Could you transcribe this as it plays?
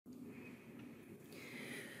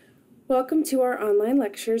Welcome to our online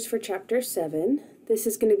lectures for Chapter 7. This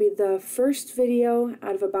is going to be the first video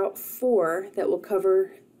out of about 4 that will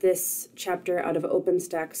cover this chapter out of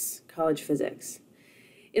Openstax College Physics.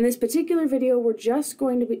 In this particular video, we're just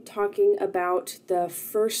going to be talking about the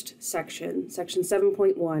first section, section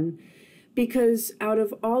 7.1, because out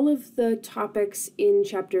of all of the topics in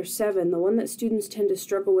Chapter 7, the one that students tend to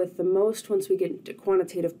struggle with the most once we get into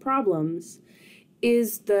quantitative problems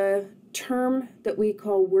is the term that we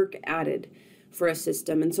call work added for a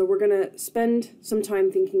system. And so we're going to spend some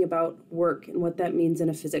time thinking about work and what that means in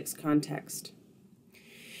a physics context.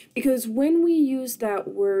 Because when we use that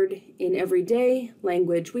word in everyday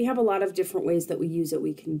language, we have a lot of different ways that we use it.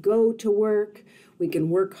 We can go to work, we can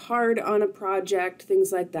work hard on a project,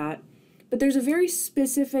 things like that. But there's a very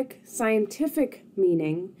specific scientific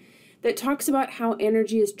meaning that talks about how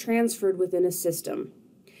energy is transferred within a system.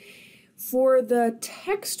 For the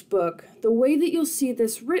textbook, the way that you'll see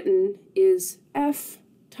this written is F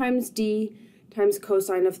times D times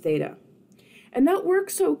cosine of theta. And that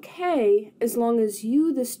works okay as long as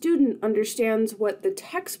you, the student, understands what the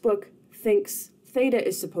textbook thinks theta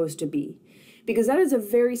is supposed to be. Because that is a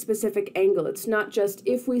very specific angle. It's not just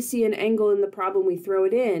if we see an angle in the problem, we throw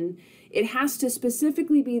it in. It has to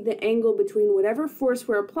specifically be the angle between whatever force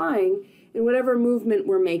we're applying and whatever movement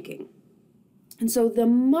we're making. And so the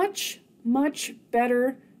much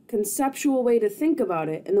better conceptual way to think about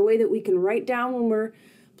it, and the way that we can write down when we're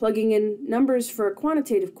plugging in numbers for a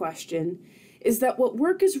quantitative question, is that what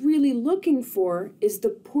work is really looking for is the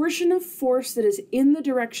portion of force that is in the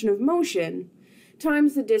direction of motion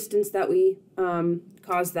times the distance that we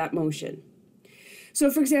cause that motion.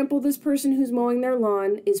 So for example, this person who's mowing their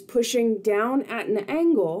lawn is pushing down at an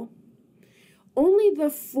angle. Only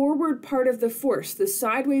the forward part of the force, the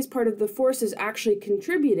sideways part of the force, is actually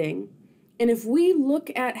contributing. And if we look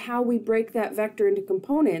at how we break that vector into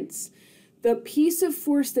components, the piece of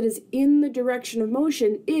force that is in the direction of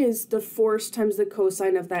motion is the force times the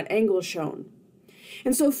cosine of that angle shown.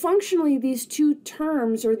 And so functionally, these two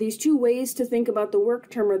terms, or these two ways to think about the work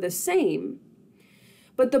term, are the same.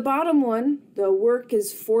 But the bottom one, the work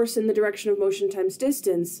is force in the direction of motion times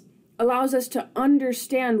distance, allows us to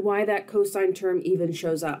understand why that cosine term even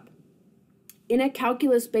shows up. In a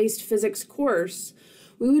calculus-based physics course,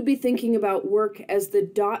 we would be thinking about work as the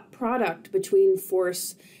dot product between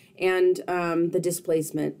force and the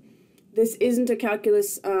displacement. This isn't a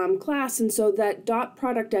calculus class, and so that dot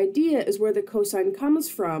product idea is where the cosine comes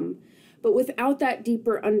from. But without that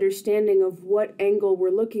deeper understanding of what angle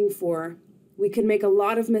we're looking for, we can make a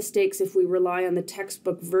lot of mistakes if we rely on the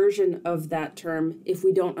textbook version of that term if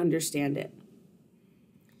we don't understand it.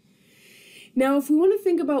 Now, if we want to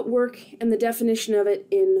think about work and the definition of it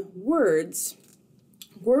in words,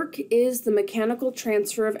 work is the mechanical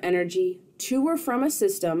transfer of energy to or from a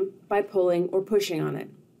system by pulling or pushing on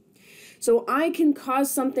it. So I can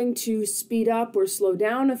cause something to speed up or slow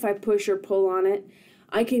down if I push or pull on it.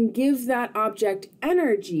 I can give that object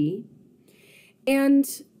energy, and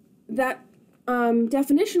that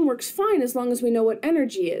definition works fine as long as we know what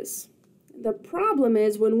energy is. The problem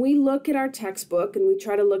is when we look at our textbook and we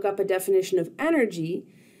try to look up a definition of energy,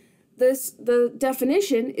 the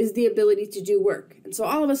definition is the ability to do work. And so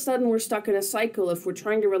all of a sudden we're stuck in a cycle if we're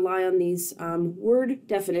trying to rely on these word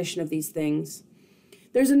definition of these things.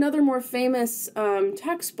 There's another more famous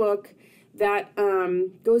textbook that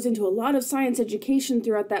goes into a lot of science education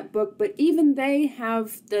throughout that book, but even they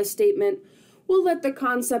have the statement, we'll let the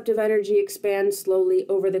concept of energy expand slowly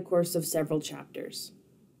over the course of several chapters.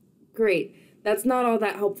 Great. That's not all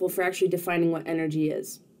that helpful for actually defining what energy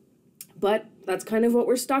is. But that's kind of what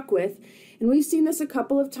we're stuck with. And we've seen this a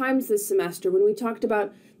couple of times this semester when we talked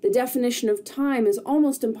about the definition of time is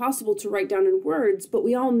almost impossible to write down in words, but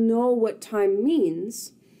we all know what time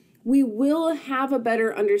means. We will have a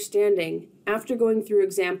better understanding after going through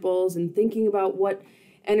examples and thinking about what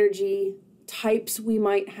energy types we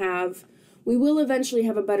might have. We will eventually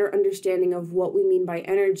have a better understanding of what we mean by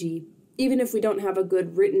energy, even if we don't have a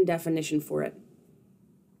good written definition for it.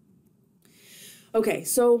 Okay,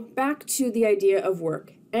 so back to the idea of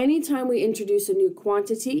work. Anytime we introduce a new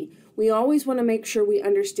quantity, we always want to make sure we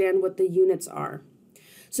understand what the units are.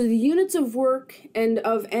 So the units of work and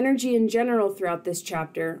of energy in general throughout this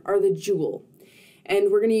chapter are the joule.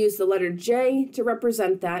 And we're going to use the letter J to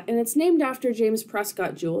represent that, and it's named after James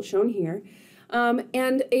Prescott Joule, shown here.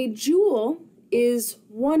 And a joule is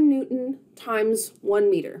 1 Newton times 1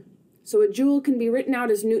 meter. So a joule can be written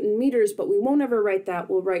out as Newton meters, but we won't ever write that.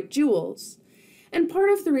 We'll write joules. And part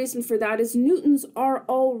of the reason for that is newtons are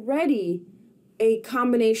already a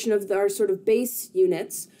combination of our sort of base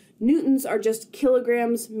units. Newtons are just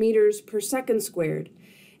kilograms meters per second squared.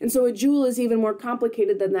 And so a joule is even more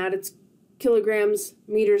complicated than that. It's kilograms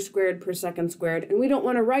meters squared per second squared, and we don't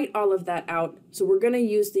want to write all of that out, so we're going to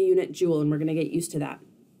use the unit joule, and we're going to get used to that.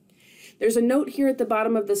 There's a note here at the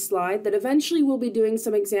bottom of the slide that eventually we'll be doing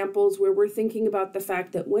some examples where we're thinking about the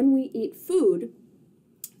fact that when we eat food,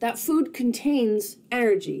 that food contains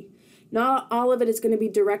energy. Not all of it is going to be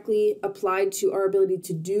directly applied to our ability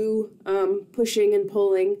to do pushing and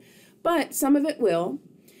pulling, but some of it will.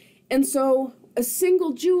 And so a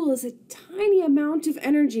single joule is a tiny amount of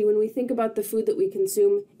energy when we think about the food that we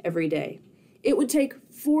consume every day. It would take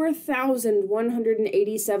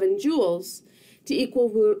 4,187 joules to equal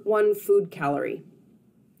 1 food calorie.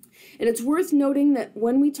 And it's worth noting that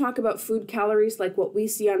when we talk about food calories, like what we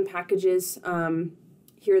see on packages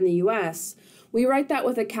here in the US, we write that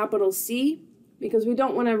with a capital C because we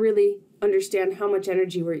don't want to really understand how much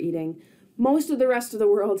energy we're eating. Most of the rest of the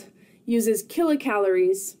world uses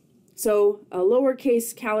kilocalories. So a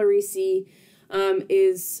lowercase calorie c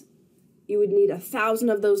is, you would need 1,000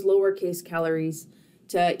 of those lowercase calories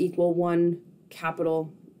to equal 1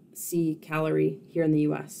 capital C calorie here in the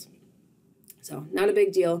US. So not a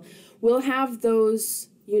big deal. We'll have those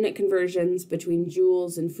unit conversions between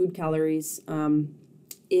joules and food calories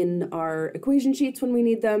in our equation sheets when we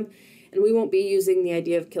need them, and we won't be using the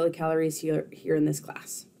idea of kilocalories here in this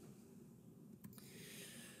class.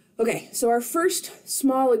 Okay, so our first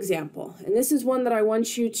small example, and this is one that I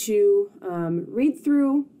want you to read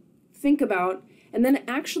through, think about, and then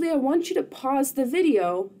actually I want you to pause the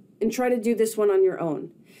video and try to do this one on your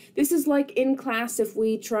own. This is like in class if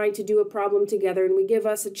we try to do a problem together and we give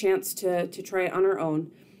us a chance to try it on our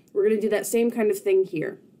own. We're going to do that same kind of thing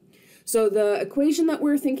here. So the equation that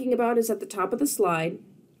we're thinking about is at the top of the slide,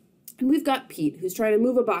 and we've got Pete who's trying to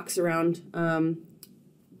move a box around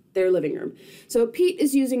their living room. So Pete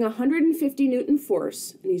is using 150 Newton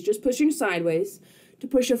force, and he's just pushing sideways, to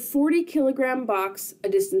push a 40 kilogram box a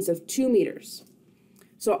distance of 2 meters.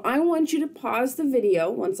 So I want you to pause the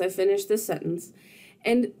video once I finish this sentence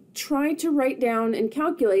and try to write down and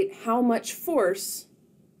calculate how much force,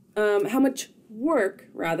 how much work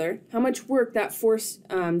that force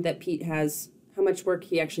that Pete has, how much work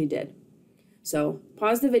he actually did. So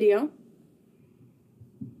pause the video.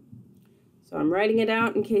 So I'm writing it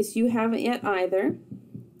out in case you haven't yet either.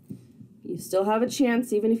 You still have a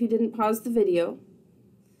chance even if you didn't pause the video.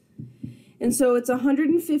 And so it's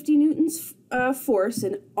 150 newtons force,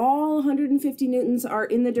 and all 150 newtons are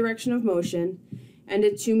in the direction of motion and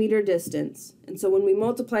a 2 meter distance. And so when we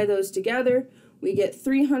multiply those together, we get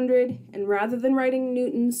 300, and rather than writing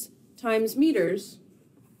newtons times meters,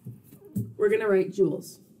 we're going to write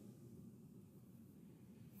joules.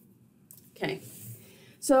 Okay,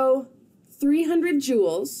 so 300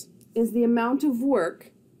 joules is the amount of work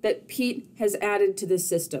that Pete has added to this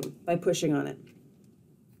system by pushing on it.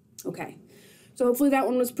 Okay, so hopefully that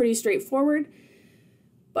one was pretty straightforward,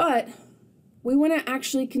 but we want to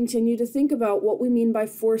actually continue to think about what we mean by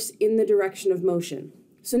force in the direction of motion.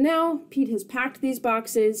 So now Pete has packed these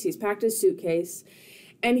boxes, he's packed his suitcase,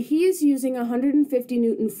 and he is using 150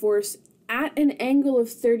 Newton force at an angle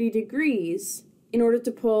of 30 degrees in order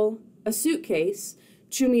to pull a suitcase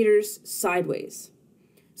 2 meters sideways.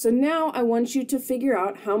 So now I want you to figure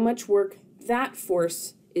out how much work that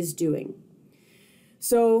force is doing.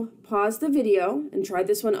 So pause the video and try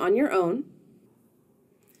this one on your own.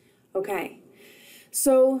 Okay,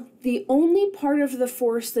 so the only part of the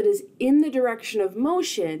force that is in the direction of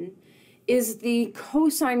motion is the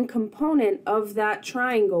cosine component of that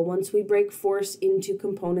triangle once we break force into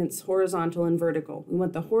components horizontal and vertical. We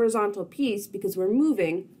want the horizontal piece because we're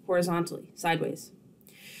moving horizontally, sideways.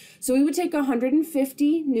 So we would take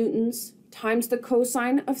 150 newtons times the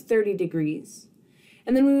cosine of 30 degrees,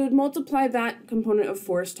 and then we would multiply that component of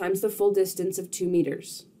force times the full distance of 2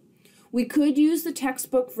 meters. We could use the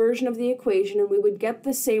textbook version of the equation and we would get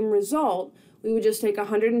the same result. We would just take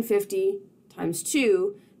 150 times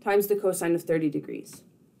 2 times the cosine of 30 degrees.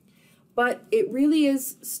 But it really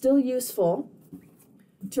is still useful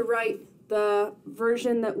to write the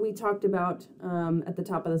version that we talked about at the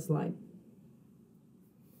top of the slide.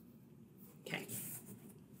 Okay.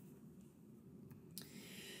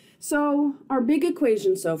 So our big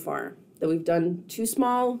equation so far, that we've done 2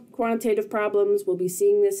 small quantitative problems. We'll be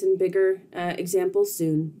seeing this in bigger examples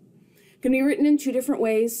soon. Can be written in 2 different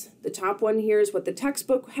ways. The top one here is what the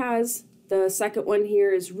textbook has. The second one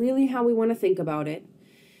here is really how we want to think about it.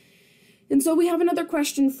 And so we have another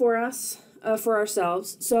question for us, for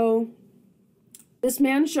ourselves. So this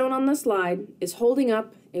man shown on the slide is holding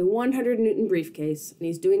up a 100 Newton briefcase, and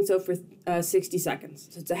he's doing so for 60 seconds.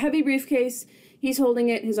 So it's a heavy briefcase. He's holding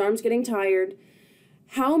it. His arm's getting tired.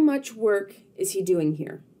 How much work is he doing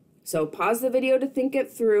here? So pause the video to think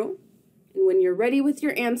it through. And when you're ready with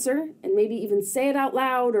your answer, and maybe even say it out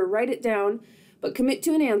loud or write it down, but commit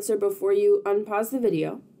to an answer before you unpause the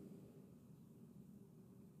video.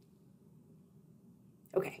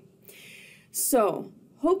 Okay, so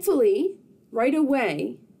hopefully right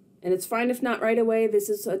away, and it's fine if not right away, this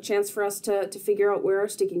is a chance for us to figure out where our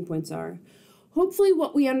sticking points are. Hopefully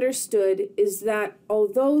what we understood is that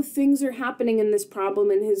although things are happening in this problem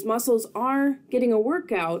and his muscles are getting a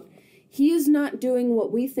workout, he is not doing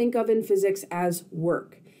what we think of in physics as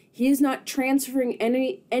work. He is not transferring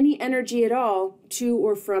any energy at all to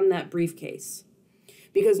or from that briefcase.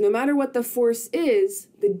 Because no matter what the force is,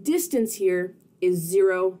 the distance here is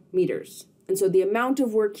 0 meters. And so the amount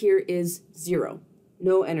of work here is 0,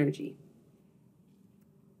 no energy.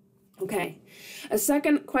 Okay, a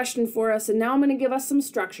second question for us, and now I'm going to give us some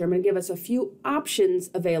structure. I'm going to give us a few options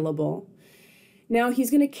available. Now he's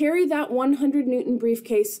going to carry that 100 Newton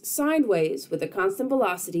briefcase sideways with a constant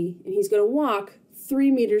velocity, and he's going to walk 3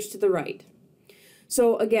 meters to the right.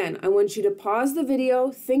 So again, I want you to pause the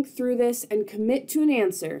video, think through this, and commit to an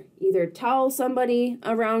answer. Either tell somebody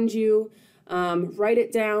around you, write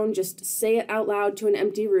it down, just say it out loud to an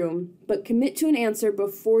empty room, but commit to an answer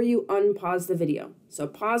before you unpause the video. So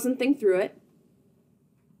pause and think through it.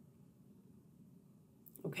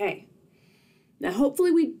 Okay. Now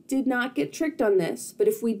hopefully we did not get tricked on this, but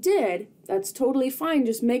if we did, that's totally fine.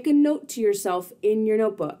 Just make a note to yourself in your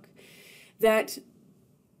notebook that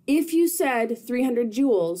if you said 300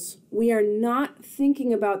 joules, we are not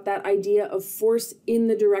thinking about that idea of force in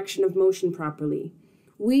the direction of motion properly.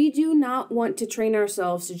 We do not want to train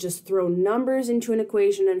ourselves to just throw numbers into an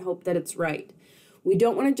equation and hope that it's right. We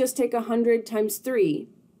don't want to just take 100 times 3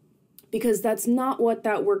 because that's not what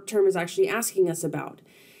that work term is actually asking us about.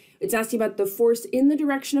 It's asking about the force in the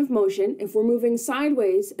direction of motion. If we're moving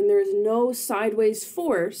sideways and there is no sideways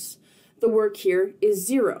force, the work here is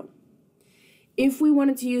 0. If we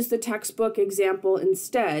wanted to use the textbook example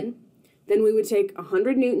instead, then we would take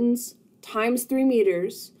 100 newtons times 3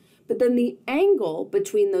 meters, but then the angle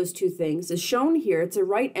between those two things is shown here. It's a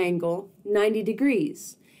right angle, 90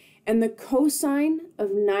 degrees. And the cosine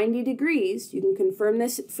of 90 degrees, you can confirm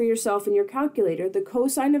this for yourself in your calculator, the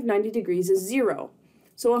cosine of 90 degrees is 0.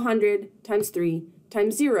 So 100 times 3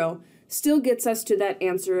 times 0 still gets us to that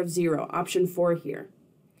answer of 0, option 4 here.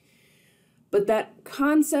 But that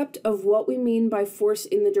concept of what we mean by force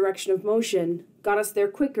in the direction of motion got us there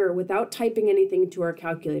quicker without typing anything to our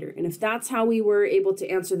calculator. And if that's how we were able to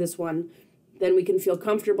answer this one, then we can feel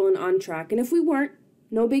comfortable and on track. And if we weren't,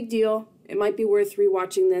 no big deal. It might be worth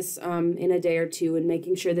rewatching this in a day or two and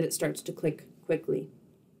making sure that it starts to click quickly.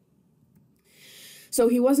 So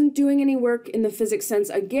he wasn't doing any work in the physics sense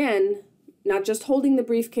again, not just holding the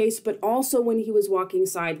briefcase, but also when he was walking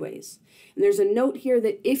sideways. And there's a note here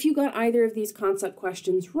that if you got either of these concept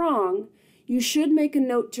questions wrong, you should make a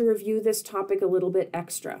note to review this topic a little bit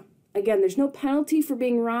extra. Again, there's no penalty for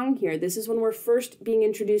being wrong here. This is when we're first being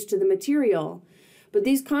introduced to the material. But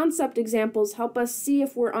these concept examples help us see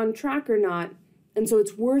if we're on track or not. And so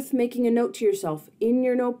it's worth making a note to yourself in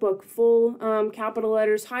your notebook, full capital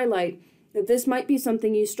letters highlight, that this might be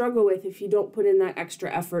something you struggle with if you don't put in that extra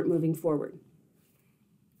effort moving forward.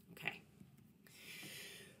 Okay.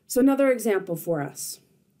 So another example for us.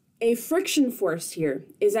 A friction force here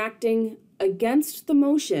is acting against the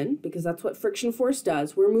motion, because that's what friction force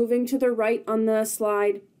does. We're moving to the right on the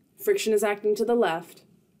slide. Friction is acting to the left.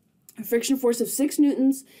 A friction force of 6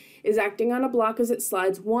 newtons is acting on a block as it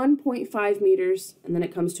slides 1.5 meters, and then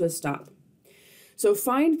it comes to a stop. So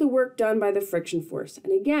find the work done by the friction force.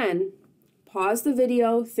 And again, pause the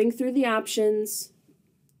video, think through the options,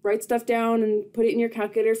 write stuff down and put it in your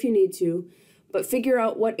calculator if you need to, but figure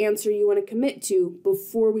out what answer you want to commit to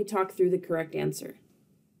before we talk through the correct answer.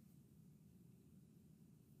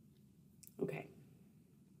 Okay.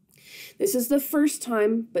 This is the first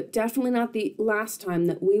time, but definitely not the last time,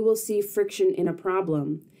 that we will see friction in a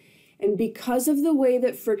problem. And because of the way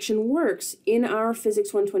that friction works in our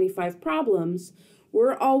Physics 125 problems,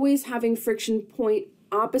 we're always having friction point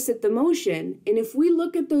opposite the motion. And if we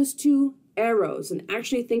look at those two arrows and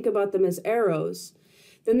actually think about them as arrows,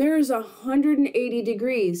 then there is 180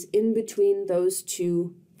 degrees in between those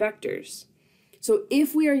two vectors. So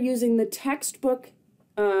if we are using the textbook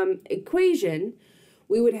equation,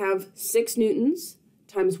 we would have 6 newtons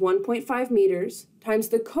times 1.5 meters times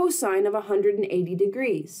the cosine of 180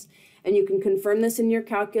 degrees. And you can confirm this in your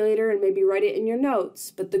calculator and maybe write it in your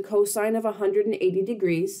notes, but the cosine of 180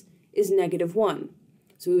 degrees is -1.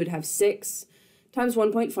 So we would have 6 times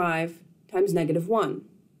 1.5 times -1.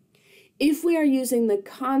 if we are using the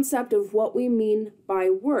concept of what we mean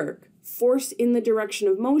by work, force in the direction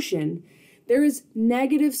of motion, there is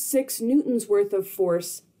 -6 newtons worth of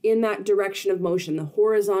force in that direction of motion, the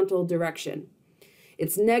horizontal direction.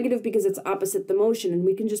 It's negative because it's opposite the motion, and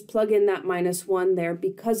we can just plug in that -1 there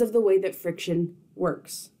because of the way that friction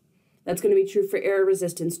works. That's going to be true for air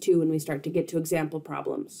resistance too when we start to get to example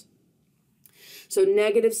problems. So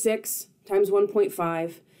 -6 times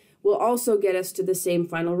 1.5 will also get us to the same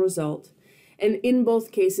final result. And in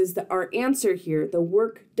both cases, our answer here, the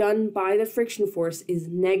work done by the friction force, is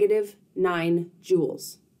 -9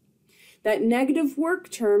 joules. That negative work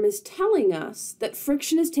term is telling us that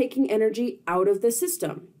friction is taking energy out of the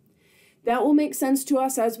system. That will make sense to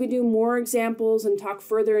us as we do more examples and talk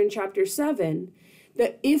further in Chapter 7,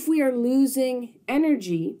 that if we are losing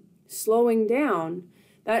energy, slowing down,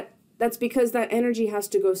 that's because that energy has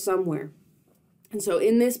to go somewhere. And so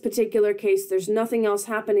in this particular case, there's nothing else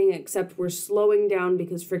happening except we're slowing down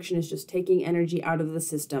because friction is just taking energy out of the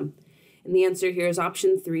system. And the answer here is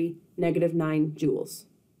option 3, -9 joules.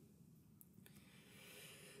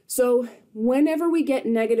 So whenever we get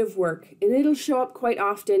negative work, and it'll show up quite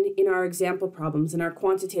often in our example problems, in our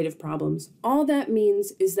quantitative problems, all that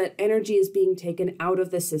means is that energy is being taken out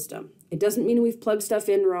of the system. It doesn't mean we've plugged stuff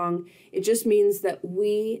in wrong. It just means that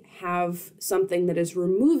we have something that is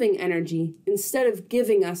removing energy instead of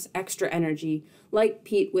giving us extra energy, like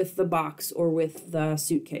Pete with the box or with the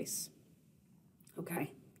suitcase.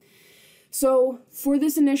 Okay. So for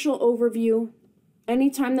this initial overview,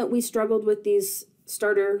 anytime that we struggled with these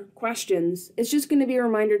starter questions, it's just going to be a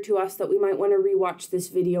reminder to us that we might want to rewatch this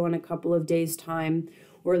video in a couple of days' time,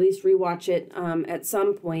 or at least rewatch it at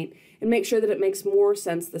some point, and make sure that it makes more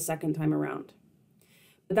sense the second time around.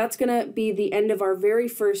 But that's going to be the end of our very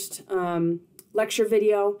first lecture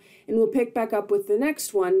video, and we'll pick back up with the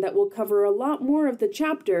next one that will cover a lot more of the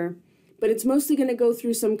chapter, but it's mostly going to go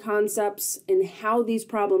through some concepts and how these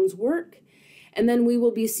problems work. And then we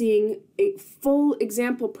will be seeing full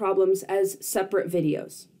example problems as separate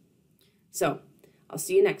videos. So, I'll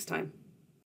see you next time.